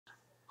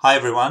Hi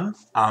everyone,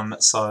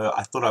 so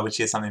I thought I would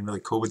share something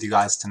really cool with you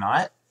guys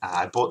tonight.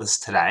 I bought this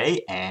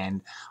today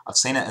and I've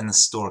seen it in the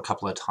store a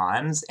couple of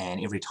times, and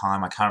every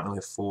time I can't really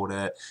afford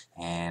it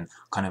and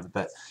kind of a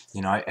bit,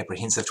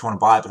 apprehensive to want to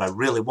buy it, but I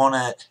really want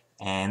it,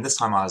 and this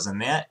time I was in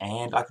there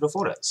and I could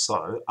afford it,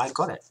 so I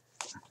got it.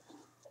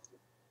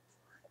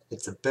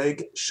 It's a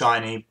big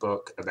shiny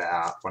book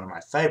about one of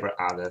my favourite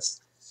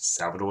artists,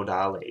 Salvador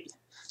Dali.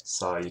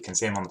 So you can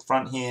see him on the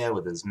front here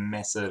with his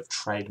massive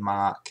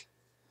trademark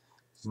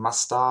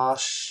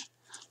mustache.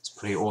 It's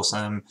pretty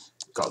awesome.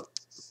 Got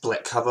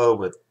black cover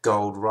with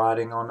gold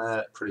writing on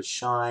it, pretty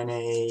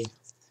shiny,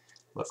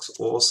 looks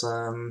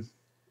awesome.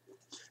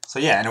 So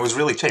yeah, and it was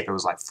really cheap. It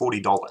was like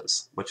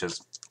 $40, which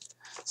is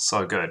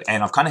so good.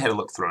 And I've kind of had a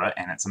look through it,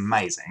 and it's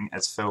amazing.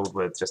 It's filled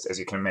with, just as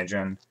you can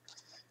imagine,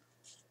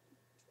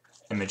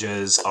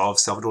 images of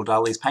Salvador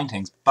Dali's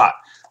paintings. But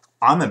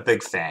I'm a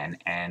big fan,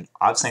 and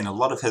I've seen a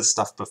lot of his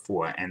stuff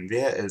before, and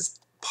there is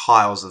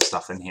piles of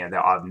stuff in here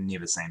that I've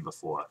never seen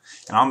before.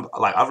 And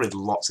I've read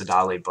lots of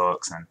Dali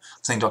books and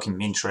I've seen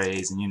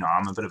documentaries, and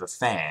I'm a bit of a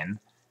fan,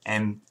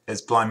 and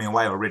it's blown me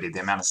away already, the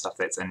amount of stuff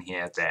that's in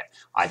here that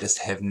I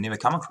just have never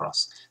come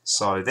across.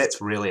 So that's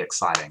really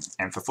exciting.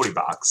 And for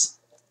 $40,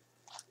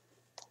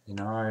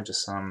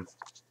 just some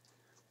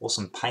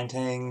awesome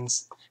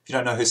paintings. If you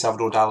don't know who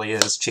Salvador Dali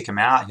is, check him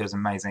out. He was an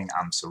amazing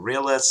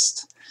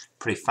surrealist,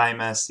 pretty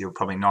famous. You'll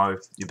probably know,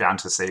 you're bound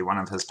to see one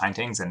of his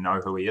paintings and know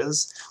who he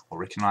is, or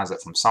recognize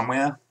it from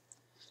somewhere.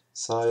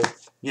 So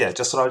yeah,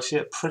 just thought I'd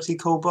share. Pretty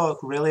cool book,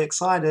 really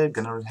excited.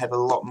 Gonna have a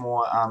lot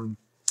more,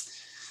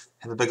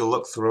 have a bigger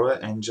look through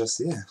it, and just,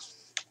 yeah,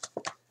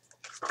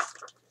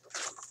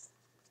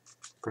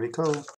 pretty cool.